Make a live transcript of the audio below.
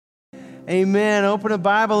Amen. Open a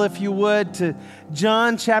Bible, if you would, to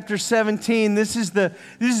John chapter 17. This is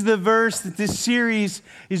the verse that this series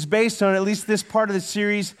is based on, at least this part of the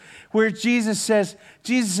series, where Jesus says,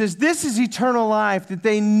 this is eternal life, that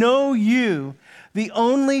they know you, the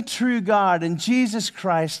only true God, and Jesus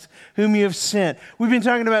Christ, whom you have sent. We've been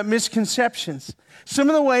talking about misconceptions. Some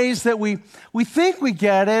of the ways that we think we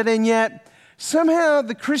get it, and yet somehow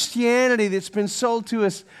the Christianity that's been sold to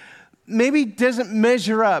us maybe doesn't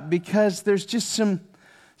measure up, because there's just some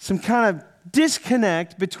kind of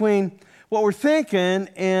disconnect between what we're thinking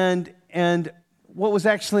and what was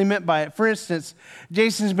actually meant by it. For instance,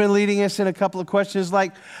 Jason's been leading us in a couple of questions,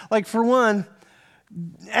 like for one,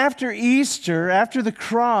 after Easter, after the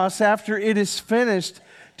cross, after it is finished,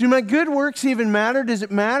 do my good works even matter? Does it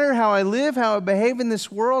matter how I live, how I behave in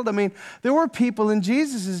this world? I mean, there were people in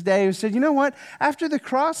Jesus' day who said, you know what? After the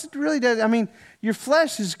cross, it really does. I mean, your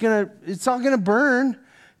flesh it's all going to burn,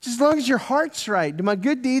 just as long as your heart's right. Do my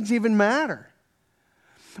good deeds even matter?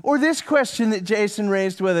 Or this question that Jason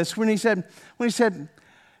raised with us when he said,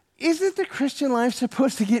 isn't the Christian life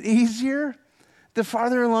supposed to get easier the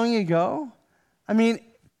farther along you go? I mean,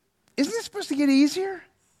 isn't it supposed to get easier?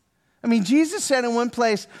 I mean, Jesus said in one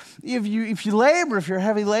place, if you labor, if you're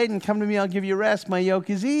heavy laden, come to me, I'll give you rest. My yoke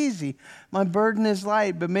is easy. My burden is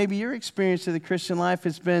light. But maybe your experience of the Christian life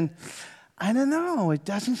has been, I don't know, it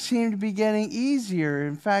doesn't seem to be getting easier.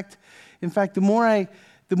 In fact, the more I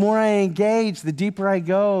engage, the deeper I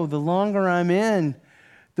go, the longer I'm in,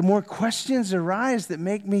 the more questions arise that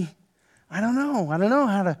make me, I don't know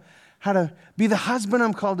how to be the husband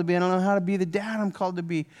I'm called to be. I don't know how to be the dad I'm called to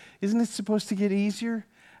be. Isn't it supposed to get easier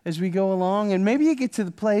as we go along? And maybe you get to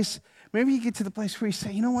the place where you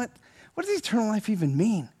say, you know what does eternal life even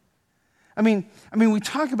mean? I mean, we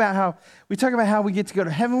talk about how we get to go to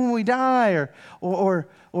heaven when we die,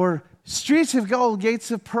 or streets of gold, gates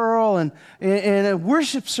of pearl, and a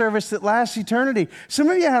worship service that lasts eternity. Some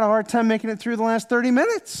of you had a hard time making it through the last 30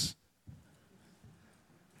 minutes.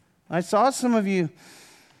 I saw some of you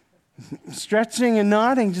stretching and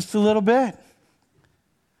nodding just a little bit.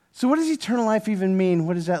 So what does eternal life even mean?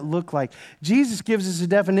 What does that look like? Jesus gives us a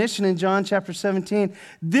definition in John chapter 17.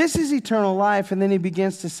 This is eternal life. And then he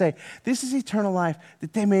begins to say, this is eternal life,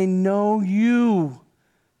 that they may know you,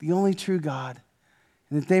 the only true God,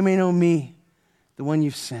 and that they may know me, the one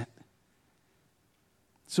you've sent.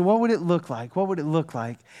 So what would it look like? What would it look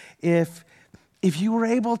like if you were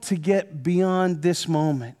able to get beyond this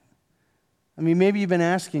moment? I mean, maybe you've been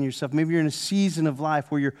asking yourself, maybe you're in a season of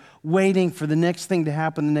life where you're waiting for the next thing to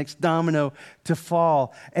happen, the next domino to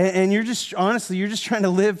fall. And you're just trying to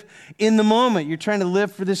live in the moment. You're trying to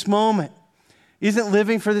live for this moment. Isn't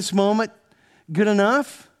living for this moment good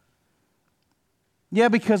enough? Yeah,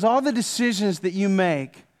 because all the decisions that you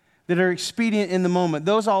make that are expedient in the moment,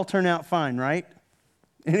 those all turn out fine, right?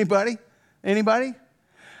 Anybody?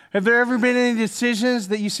 Have there ever been any decisions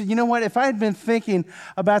that you said, you know what, if I had been thinking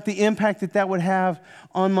about the impact that would have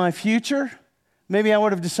on my future, maybe I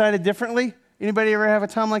would have decided differently? Anybody ever have a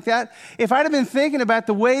time like that? If I'd have been thinking about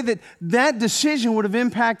the way that decision would have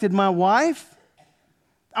impacted my wife,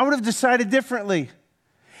 I would have decided differently.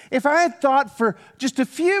 If I had thought for just a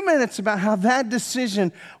few minutes about how that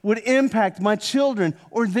decision would impact my children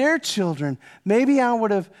or their children, maybe I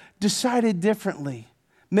would have decided differently.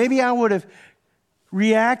 Maybe I would have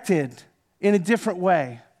reacted in a different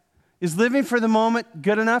way. Is living for the moment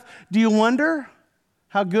good enough? Do you wonder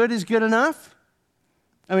how good is good enough?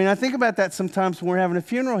 I mean, I think about that sometimes when we're having a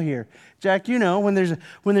funeral here. Jack, you know, when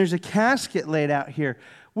there's a casket laid out here,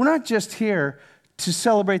 we're not just here to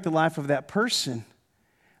celebrate the life of that person.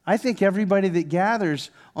 I think everybody that gathers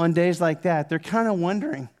on days like that, they're kind of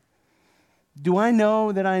wondering, do I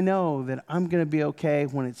know that I'm going to be okay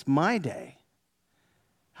when it's my day?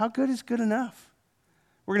 How good is good enough?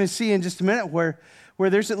 We're going to see in just a minute where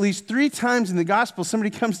there's at least 3 times in the gospel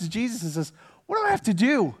somebody comes to Jesus and says, what do I have to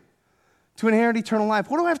do to inherit eternal life?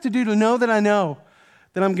 What do I have to do to know that I know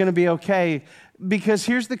that I'm going to be okay? Because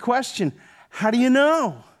here's the question. How do you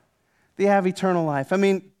know they have eternal life? I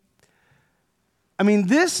mean,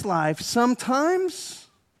 this life sometimes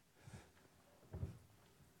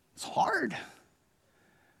it's hard.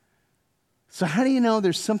 So how do you know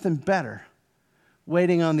there's something better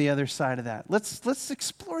waiting on the other side of that? Let's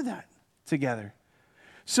explore that together.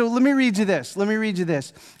 So let me read you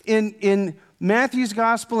this. In Matthew's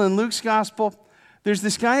gospel and Luke's gospel, there's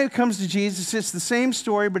this guy who comes to Jesus. It's the same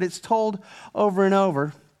story, but it's told over and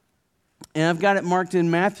over. And I've got it marked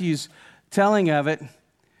in Matthew's telling of it.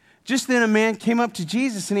 Just then a man came up to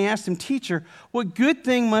Jesus and he asked him, "Teacher, what good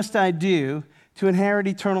thing must I do to inherit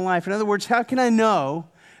eternal life?" In other words, how can I know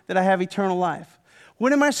that I have eternal life?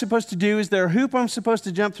 What am I supposed to do? Is there a hoop I'm supposed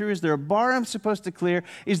to jump through? Is there a bar I'm supposed to clear?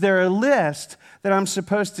 Is there a list that I'm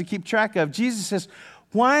supposed to keep track of? Jesus says,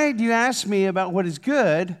 why do you ask me about what is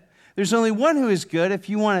good? There's only one who is good. If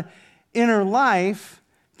you want to enter life,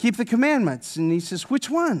 keep the commandments. And he says, which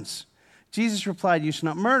ones? Jesus replied, you shall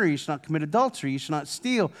not murder, you shall not commit adultery, you shall not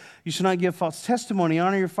steal, you shall not give false testimony,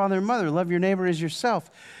 honor your father and mother, love your neighbor as yourself.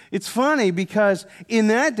 It's funny because in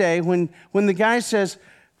that day, when the guy says,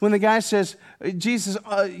 Jesus,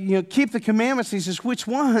 keep the commandments, he says, which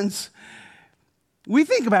ones? We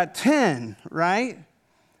think about 10, right?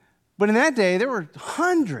 But in that day, there were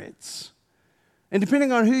hundreds. And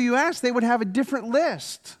depending on who you ask, they would have a different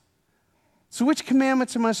list. So which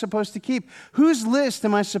commandments am I supposed to keep? Whose list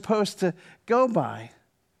am I supposed to go by?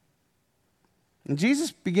 And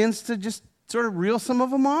Jesus begins to just sort of reel some of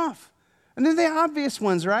them off. And they're the obvious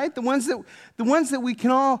ones, right? The ones that we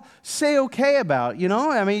can all say okay about, you know?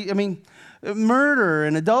 I mean, murder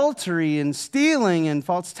and adultery and stealing and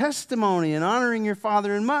false testimony and honoring your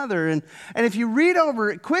father and mother. And if you read over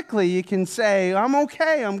it quickly, you can say, I'm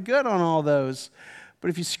okay, I'm good on all those. But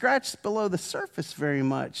if you scratch below the surface very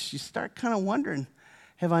much, you start kind of wondering,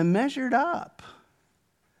 have I measured up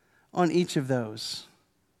on each of those?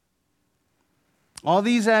 All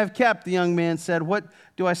these I have kept, the young man said. What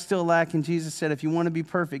do I still lack? And Jesus said, if you want to be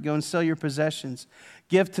perfect, go and sell your possessions.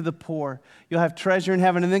 Give to the poor. You'll have treasure in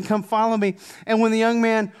heaven, and then come follow me. And when the young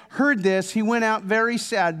man heard this, he went out very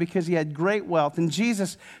sad because he had great wealth. And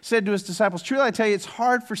Jesus said to his disciples, truly I tell you, it's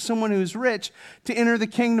hard for someone who is rich to enter the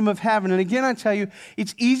kingdom of heaven. And again, I tell you,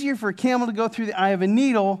 it's easier for a camel to go through the eye of a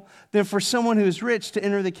needle than for someone who is rich to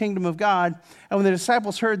enter the kingdom of God. And when the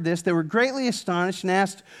disciples heard this, they were greatly astonished and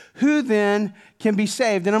asked, who then can be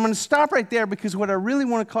saved? And I'm going to stop right there because what I really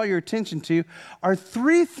want to call your attention to are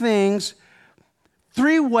three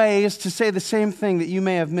ways to say the same thing that you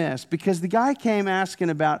may have missed. Because the guy came asking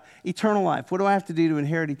about eternal life. What do I have to do to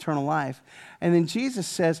inherit eternal life? And then Jesus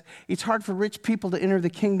says, it's hard for rich people to enter the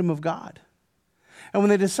kingdom of God. And when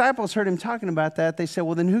the disciples heard him talking about that, they said,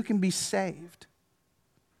 well, then who can be saved?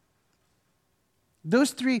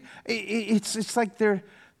 Those three, it's like they're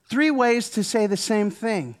three ways to say the same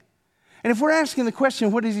thing. And if we're asking the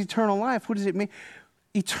question, what is eternal life? What does it mean?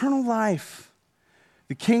 Eternal life,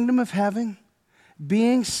 the kingdom of heaven,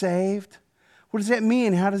 being saved. What does that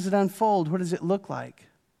mean? How does it unfold? What does it look like?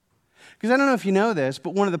 Because I don't know if you know this,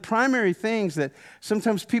 but one of the primary things that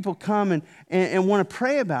sometimes people come and want to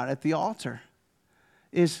pray about at the altar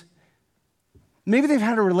is maybe they've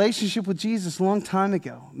had a relationship with Jesus a long time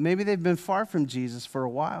ago. Maybe they've been far from Jesus for a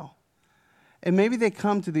while. And maybe they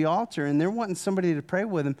come to the altar and they're wanting somebody to pray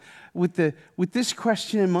with them with this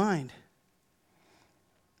question in mind.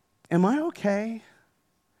 Am I okay?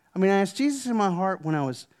 I mean, I asked Jesus in my heart when I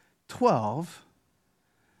was 12.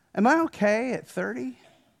 Am I okay at 30?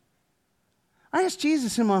 I asked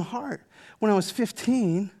Jesus in my heart when I was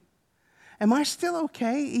 15. Am I still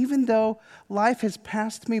okay even though life has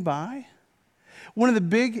passed me by? One of the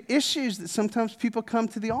big issues that sometimes people come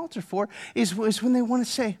to the altar for is when they want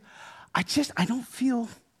to say, I don't feel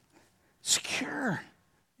secure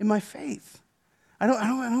in my faith. I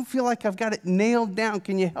don't feel like I've got it nailed down.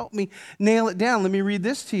 Can you help me nail it down? Let me read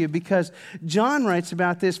this to you because John writes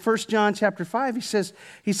about this. 1 John chapter 5,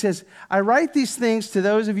 he says, I write these things to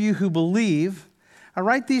those of you who believe. I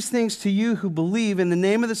write these things to you who believe in the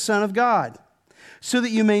name of the Son of God, so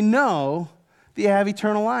that you may know that you have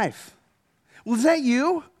eternal life. Well, is that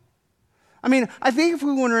you? I mean, I think if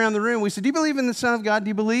we went around the room, we said, do you believe in the Son of God? Do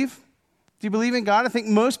you believe? Do you believe in God? I think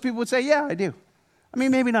most people would say, yeah, I do. I mean,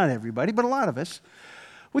 maybe not everybody, but a lot of us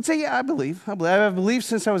would say, yeah, I believe. I've believed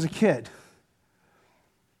since I was a kid.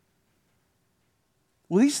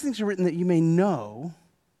 Well, these things are written that you may know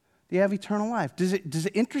that you have eternal life. Does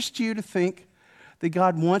it interest you to think that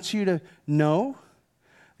God wants you to know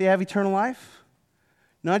that you have eternal life?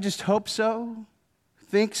 Not just hope so,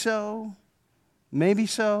 think so, maybe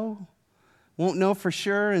so, won't know for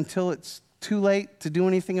sure until it's too late to do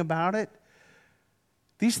anything about it.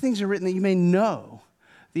 These things are written that you may know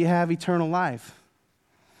that you have eternal life.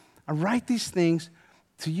 I write these things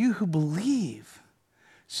to you who believe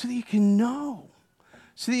so that you can know.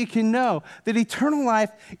 So that you can know that eternal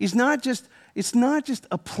life is not just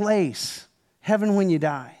a place, heaven when you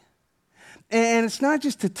die. And it's not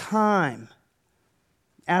just a time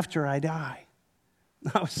after I die.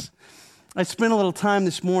 I spent a little time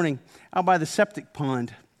this morning out by the septic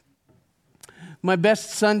pond. My best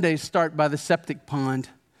Sundays start by the septic pond.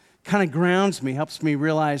 Kind of grounds me, helps me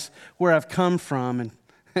realize where I've come from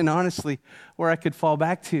and honestly, where I could fall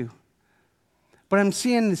back to. But I'm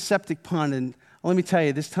seeing the septic pond, and let me tell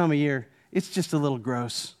you, this time of year, it's just a little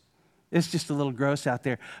gross. It's just a little gross out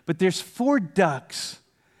there. But there's 4 ducks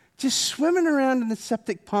just swimming around in the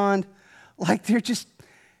septic pond like they're just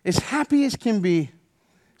as happy as can be,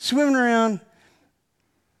 swimming around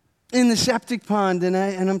in the septic pond. And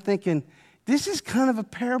I'm thinking, this is kind of a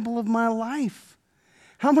parable of my life.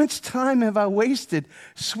 How much time have I wasted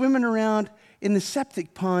swimming around in the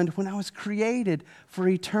septic pond when I was created for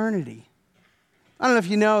eternity? I don't know if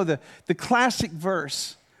you know the classic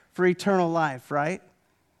verse for eternal life, right?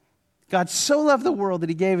 God so loved the world that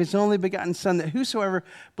he gave his only begotten Son, that whosoever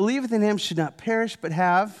believeth in him should not perish but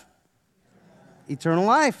have eternal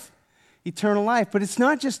life. Eternal life. But it's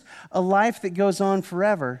not just a life that goes on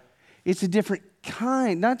forever. It's a different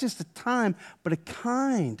kind, not just a time, but a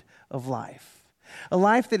kind of life. A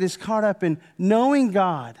life that is caught up in knowing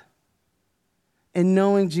God and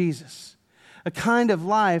knowing Jesus. A kind of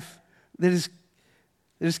life that is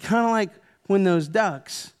kind of like when those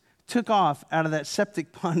ducks took off out of that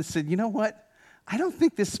septic pond and said, you know what? I don't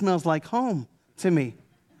think this smells like home to me.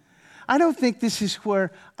 I don't think this is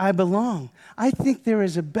where I belong. I think there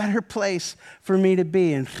is a better place for me to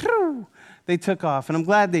be. And they took off. And I'm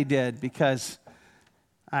glad they did, because,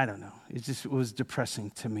 I don't know, it was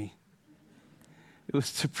depressing to me. It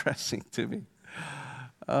was depressing to me.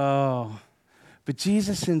 Oh, but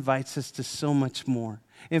Jesus invites us to so much more.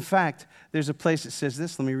 In fact, there's a place that says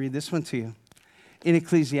this. Let me read this one to you. In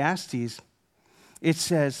Ecclesiastes, it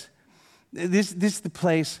says, this is the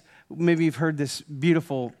place, maybe you've heard this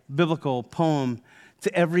beautiful biblical poem,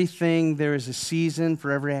 to everything there is a season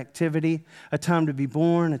for every activity, a time to be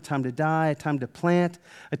born, a time to die, a time to plant,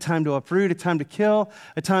 a time to uproot, a time to kill,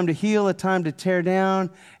 a time to heal, a time to tear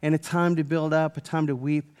down, and a time to build up, a time to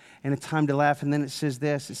weep, and a time to laugh. And then it says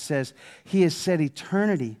this, it says, he has set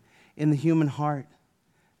eternity in the human heart.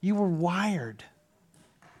 You were wired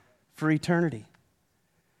for eternity.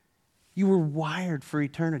 You were wired for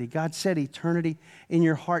eternity. God set eternity in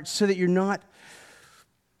your heart so that you're not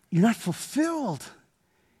fulfilled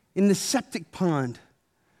in the septic pond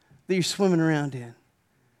that you're swimming around in.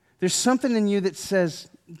 There's something in you that says,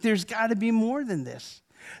 there's got to be more than this.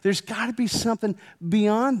 There's got to be something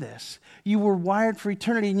beyond this. You were wired for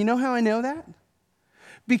eternity. And you know how I know that?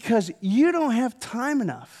 Because you don't have time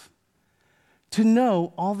enough to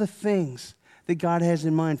know all the things that God has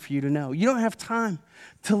in mind for you to know. You don't have time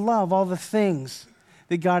to love all the things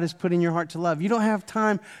that God has put in your heart to love. You don't have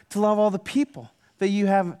time to love all the people that you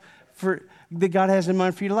have that God has in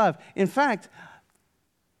mind for you to love. In fact,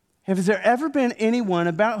 has there ever been anyone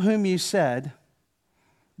about whom you said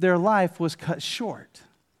their life was cut short?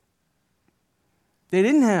 They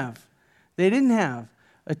didn't have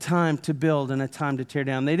a time to build and a time to tear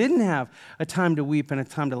down. They didn't have a time to weep and a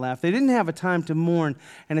time to laugh. They didn't have a time to mourn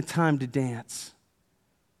and a time to dance.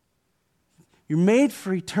 You're made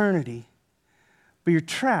for eternity, but you're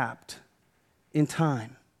trapped in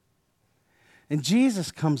time. And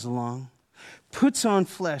Jesus comes along, puts on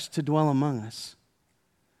flesh to dwell among us,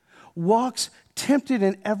 walks tempted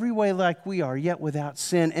in every way like we are, yet without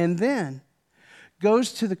sin, and then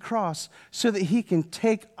goes to the cross so that he can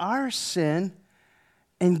take our sin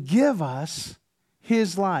and give us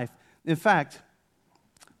his life. In fact,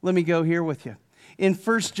 let me go here with you. In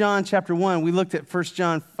 1 John chapter 1, we looked at 1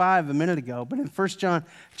 John 5 a minute ago, but in 1 John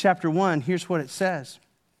chapter 1, here's what it says.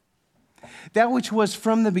 That which was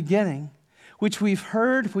from the beginning, which we've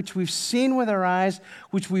heard, which we've seen with our eyes,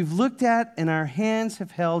 which we've looked at and our hands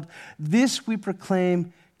have held, this we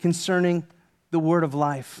proclaim concerning the word of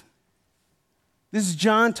life. This is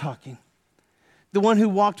John talking. The one who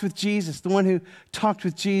walked with Jesus, the one who talked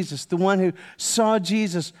with Jesus, the one who saw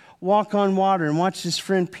Jesus walk on water and watched his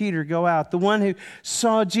friend Peter go out, the one who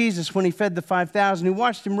saw Jesus when he fed the 5,000, who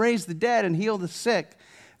watched him raise the dead and heal the sick,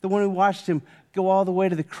 the one who watched him go all the way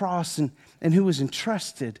to the cross and who was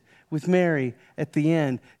entrusted with Mary at the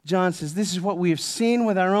end. John says, this is what we have seen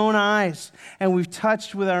with our own eyes and we've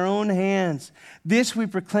touched with our own hands. This we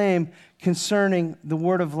proclaim concerning the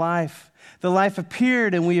word of life. The life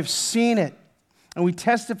appeared and we have seen it. And we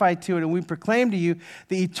testify to it, and we proclaim to you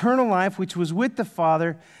the eternal life which was with the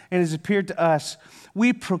Father and has appeared to us.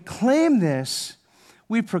 We proclaim this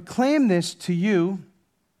to you,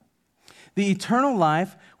 the eternal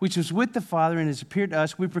life which was with the Father and has appeared to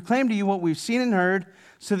us. We proclaim to you what we've seen and heard,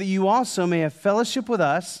 so that you also may have fellowship with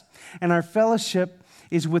us. And our fellowship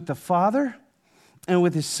is with the Father and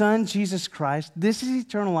with his Son, Jesus Christ. This is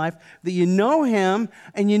eternal life, that you know him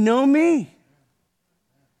and you know me.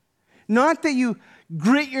 Not that you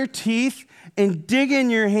grit your teeth and dig in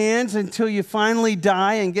your hands until you finally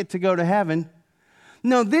die and get to go to heaven.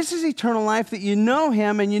 No, this is eternal life, that you know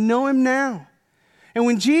him and you know him now. And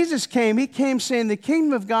when Jesus came, he came saying the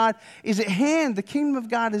kingdom of God is at hand. The kingdom of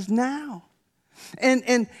God is now.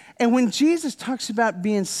 And when Jesus talks about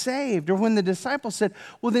being saved, or when the disciples said,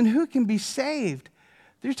 well, then who can be saved?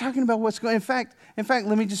 They're talking about what's going on. In fact,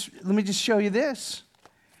 let me just show you this.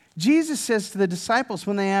 Jesus says to the disciples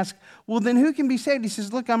when they ask, well, then who can be saved? He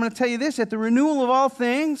says, look, I'm going to tell you this. At the renewal of all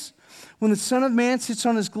things, when the Son of Man sits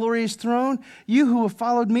on his glorious throne, you who have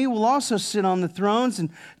followed me will also sit on the thrones and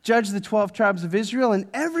judge the 12 tribes of Israel. And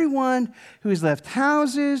everyone who has left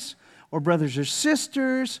houses or brothers or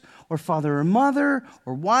sisters or father or mother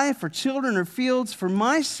or wife or children or fields for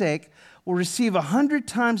my sake will receive 100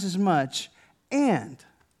 times as much and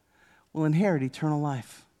will inherit eternal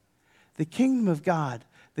life. The kingdom of God,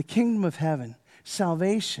 the kingdom of heaven,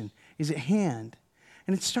 salvation is at hand.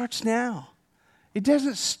 And it starts now. It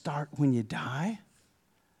doesn't start when you die.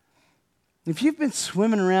 If you've been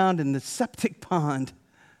swimming around in the septic pond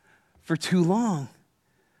for too long,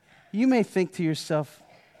 you may think to yourself,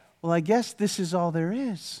 well, I guess this is all there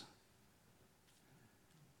is.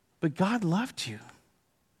 But God loved you.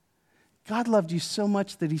 God loved you so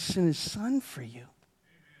much that he sent his son for you.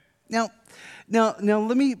 Now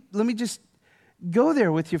let me just go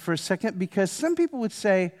there with you for a second, because some people would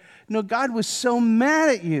say, no, God was so mad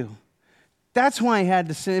at you. That's why he had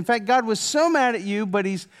to sin. In fact, God was so mad at you, but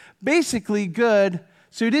he's basically good,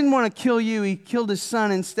 so he didn't want to kill you. He killed his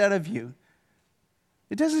son instead of you.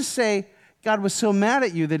 It doesn't say God was so mad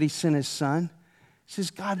at you that he sent his son. It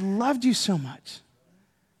says God loved you so much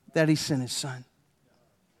that he sent his son,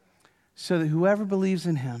 so that whoever believes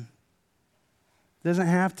in him doesn't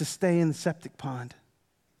have to stay in the septic pond,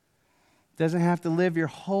 doesn't have to live your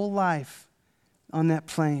whole life on that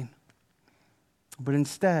plane, but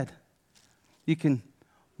instead, you can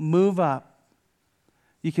move up,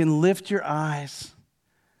 you can lift your eyes,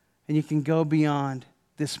 and you can go beyond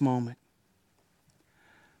this moment.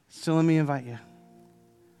 So let me invite you.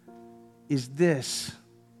 Is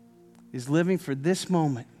living for this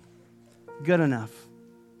moment good enough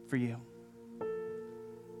for you?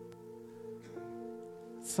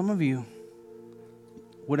 Some of you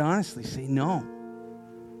would honestly say, no.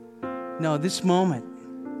 No, this moment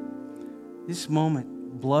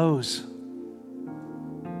blows.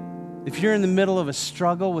 If you're in the middle of a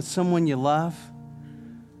struggle with someone you love,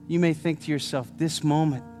 you may think to yourself, this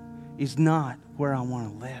moment is not where I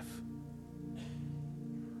want to live.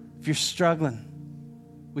 If you're struggling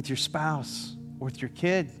with your spouse or with your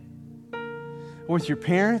kid or with your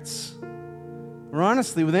parents, or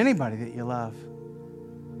honestly with anybody that you love,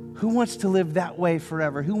 who wants to live that way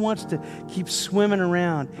forever? Who wants to keep swimming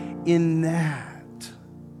around in that?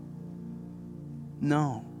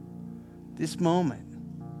 No, this moment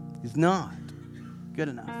is not good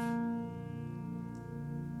enough.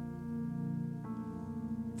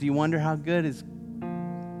 Do you wonder how good is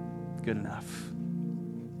good enough?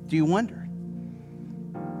 Do you wonder,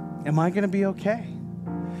 am I going to be okay?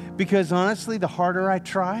 Because honestly, the harder I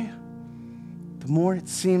try, the more it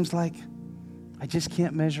seems like I just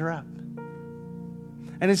can't measure up.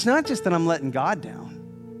 And it's not just that I'm letting God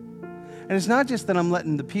down. And it's not just that I'm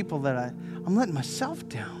letting the people that I'm letting myself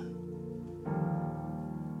down.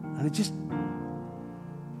 And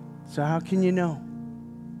so how can you know?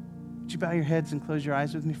 Would you bow your heads and close your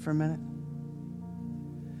eyes with me for a minute?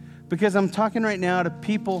 Because I'm talking right now to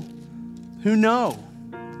people who know,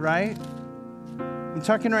 right? I'm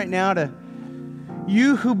talking right now to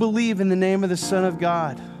you who believe in the name of the Son of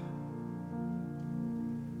God.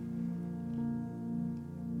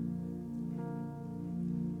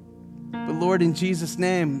 But Lord, in Jesus'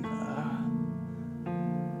 name,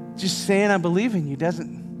 just saying I believe in you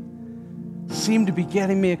doesn't seem to be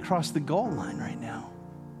getting me across the goal line right now.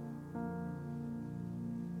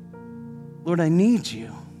 Lord, I need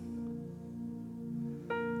you.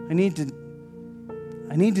 I need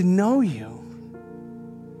to know you.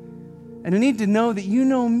 And I need to know that you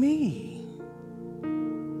know me.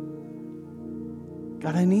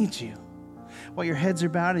 God, I need you. While your heads are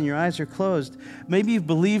bowed and your eyes are closed, maybe you've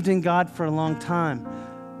believed in God for a long time,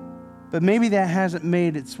 but maybe that hasn't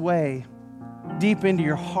made its way deep into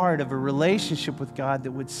your heart of a relationship with God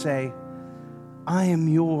that would say, I am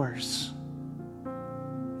yours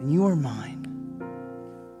and you are mine.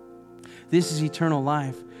 This is eternal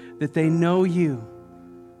life, that they know you,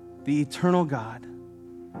 the eternal God,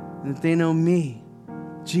 and that they know me,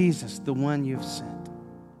 Jesus, the one you've sent.